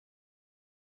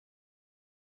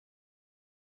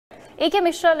A.K.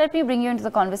 Mishra, let me bring you into the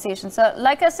conversation, sir.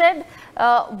 Like I said,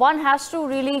 one has to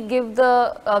really give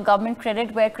the government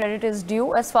credit where credit is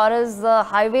due. As far as the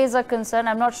highways are concerned,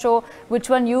 I'm not sure which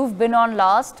one you've been on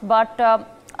last, but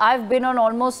I've been on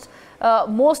almost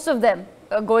most of them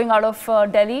going out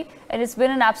of Delhi, and it's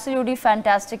been an absolutely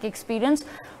fantastic experience.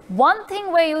 One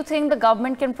thing where you think the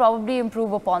government can probably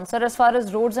improve upon, sir, as far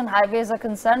as roads and highways are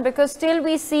concerned, because still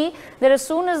we see that as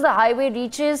soon as the highway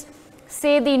reaches,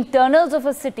 say, the internals of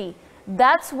a city,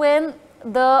 that's when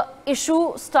the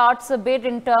issue starts a bit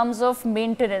in terms of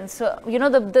maintenance. You know,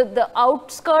 the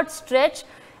outskirts stretch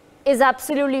is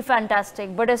absolutely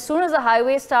fantastic, but as soon as the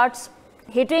highway starts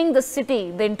hitting the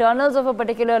city, the internals of a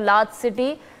particular large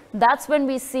city, that's when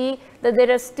we see that there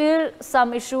are still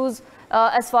some issues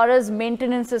as far as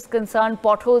maintenance is concerned,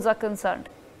 potholes are concerned.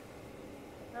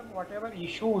 Whatever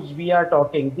issues we are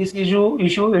talking, this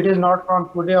issue it is not from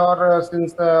today or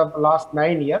since the last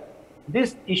 9 years.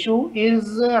 This issue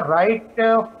is right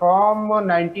from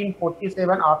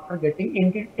 1947 after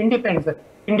getting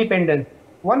independence.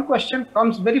 One question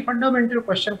comes, very fundamental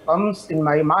question comes in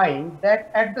my mind,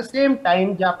 that at the same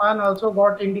time Japan also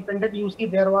got independent. You see,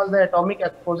 there was the atomic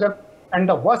explosion, and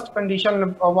the worst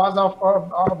condition was of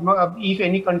if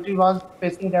any country was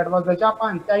facing, that was the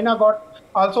Japan. China got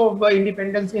also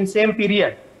independence in same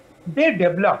period. They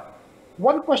developed.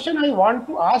 One question I want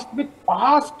to ask, with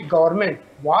past government,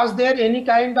 was there any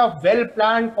kind of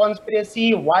well-planned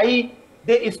conspiracy? Why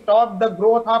they stopped the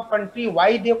growth of country?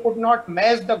 Why they could not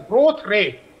match the growth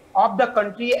rate of the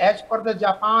country as per the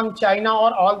Japan, China,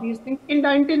 or all these things? In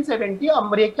 1970,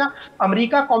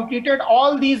 America completed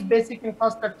all these basic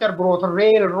infrastructure growth,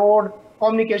 rail, road,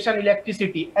 communication,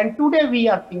 electricity. And today we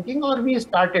are thinking, or we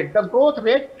started, the growth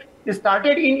rate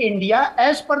started in India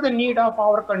as per the need of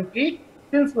our country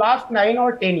since last 9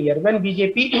 or 10 years when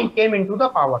BJP came into the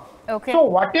power. Okay. So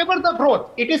whatever the growth,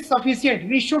 it is sufficient.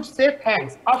 We should say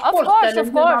thanks. Of course.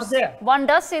 One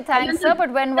does say thanks, sir,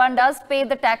 but when one does pay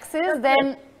the taxes,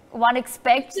 then one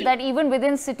expects that even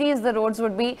within cities, the roads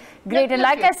would be great. And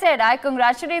like I said, I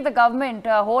congratulate the government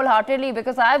wholeheartedly,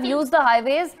 because I've used the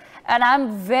highways and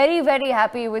I'm very, very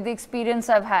happy with the experience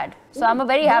I've had. So I'm a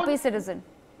very happy citizen.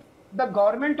 The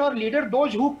government or leader,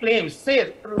 those who claim,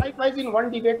 say, likewise in one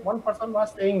debate, one person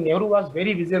was saying Nehru was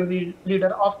very visionary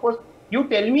leader. Of course, you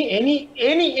tell me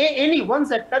any one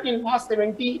sector in last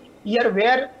 70 years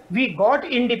where we got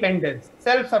independence,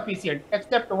 self-sufficient,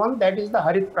 except one, that is the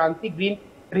Harit Kranti, Green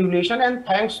Revolution, and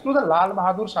thanks to the Lal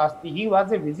Bahadur Shastri, he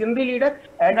was a visionary leader.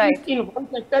 At least in one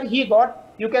sector, he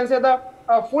got, you can say, the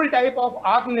full type of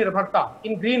Atmanirbharta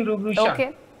in Green Revolution.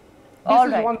 Okay. This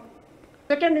is one.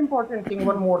 Second important thing,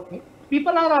 one more thing.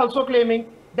 People are also claiming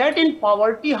that in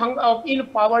poverty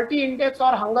index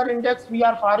or hunger index, we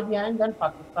are far behind than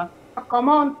Pakistan. Come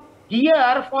on,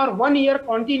 here for 1 year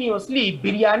continuously,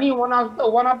 biryani, one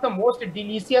of the most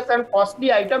delicious and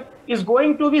costly item, is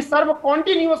going to be served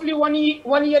continuously one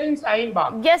year in Shaheen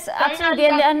Bagh. Yes, absolutely,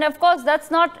 and of course that's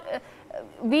not.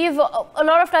 We've a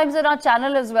lot of times in our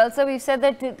channel as well, so we've said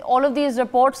that all of these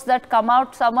reports that come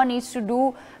out, someone needs to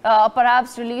do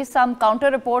perhaps release some counter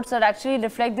reports that actually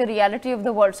reflect the reality of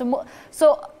the world.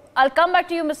 So I'll come back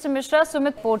to you, Mr. Mishra.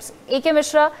 Sumit Ports, A.K.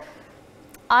 Mishra,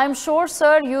 I'm sure,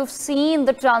 sir, you've seen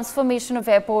the transformation of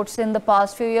airports in the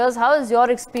past few years. How has your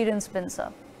experience been,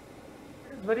 sir?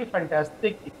 It's very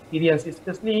fantastic experience,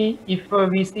 especially if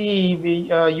we see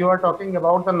you are talking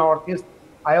about the Northeast.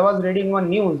 I was reading one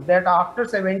news that after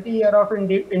 70 years of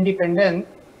independence,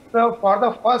 so for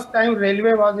the first time,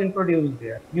 railway was introduced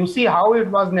there. You see how it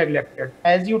was neglected.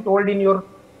 As you told in your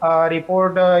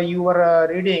report, you were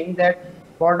reading that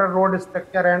border road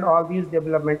structure and all these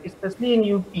development, especially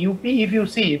in UP, if you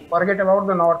see, forget about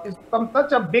the Northeast,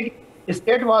 such a big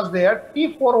state was there.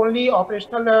 3-4 only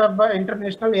operational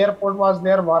international airport was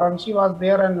there, Varanasi was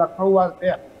there, and Lucknow was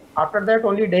there. After that,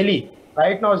 only Delhi.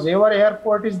 Right now, Jewar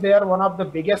Airport is there, one of the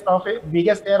biggest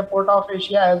airport of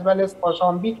Asia, as well as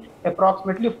Kaushambi.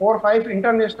 Approximately 4 or 5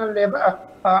 international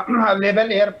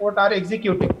level airport are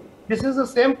executed. This is the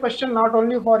same question not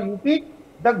only for UP.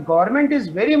 The government is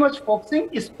very much focusing,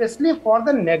 especially for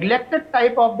the neglected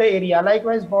type of the area,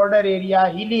 likewise border area,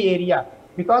 hilly area.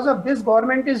 Because of this,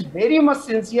 government is very much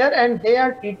sincere and they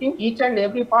are treating each and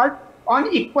every part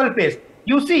on equal pace.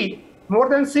 You see, more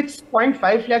than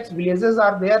 6.5 lakhs villages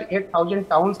are there, 8,000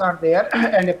 towns are there,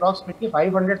 and approximately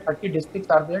 530 districts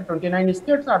are there, 29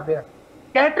 states are there.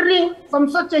 Catering from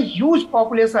such a huge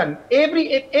population,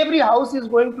 every house is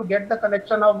going to get the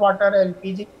connection of water,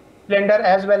 LPG. splendor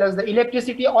as well as the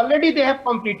electricity. Already they have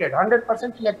completed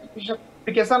 100%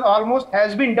 electrification almost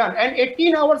has been done, and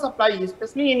 18-hour supply,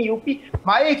 especially in UP.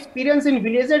 My experience in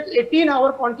villages,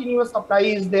 18-hour continuous supply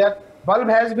is there. Bulb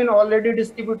has been already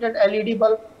distributed, LED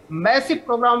bulb. Massive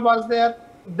program was there.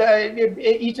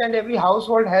 Each and every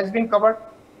household has been covered.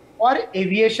 और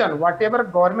aviation what ever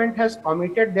government has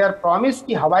committed there promise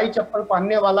कि हवाई चप्पल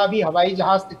पहनने वाला भी हवाई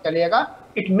जहाज से चलेगा.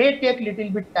 It may take little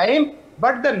bit time,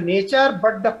 but the nature,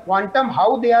 but the quantum,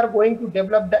 how they are going to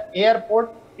develop the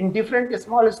airport in different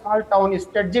small town,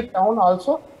 strategic town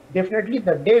also, definitely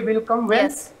the day will come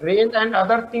when rail and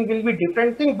other thing will be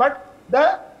different thing, but the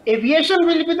aviation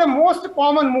will be the most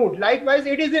common mode. Likewise,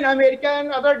 it is in America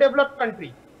and other developed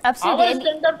countries. Absolutely. Our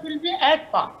standard will be at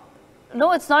par.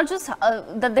 No, it's not just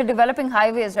that they're developing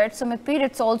highways, right? So, Mitpir,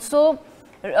 it's also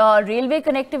railway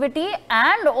connectivity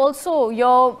and also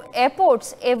your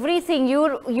airports, everything.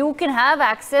 You can have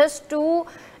access to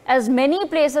as many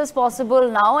places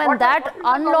possible now, and that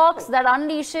unlocks, that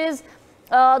unleashes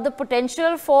the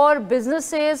potential for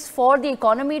businesses, for the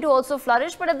economy to also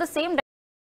flourish. But at the same